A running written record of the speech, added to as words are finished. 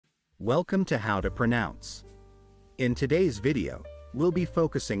Welcome to How to Pronounce. In today's video, we'll be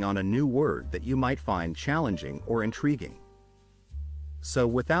focusing on a new word that you might find challenging or intriguing. So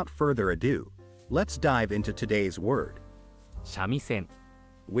without further ado, let's dive into today's word, Shamisen,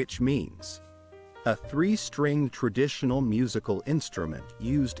 which means a three-stringed traditional musical instrument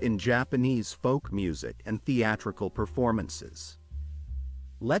used in Japanese folk music and theatrical performances.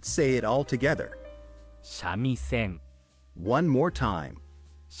 Let's say it all together. Shamisen, One more time.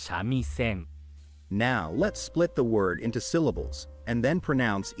 Shamisen, Now let's split the word into syllables and then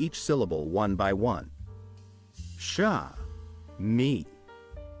pronounce each syllable one by one. Sha, mi,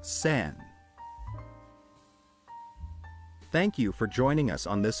 sen. Thank you for joining us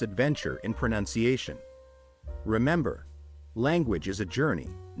on this adventure in pronunciation. Remember, language is a journey,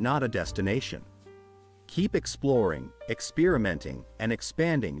 not a destination. Keep exploring, experimenting, and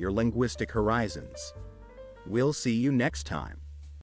expanding your linguistic horizons. We'll see you next time.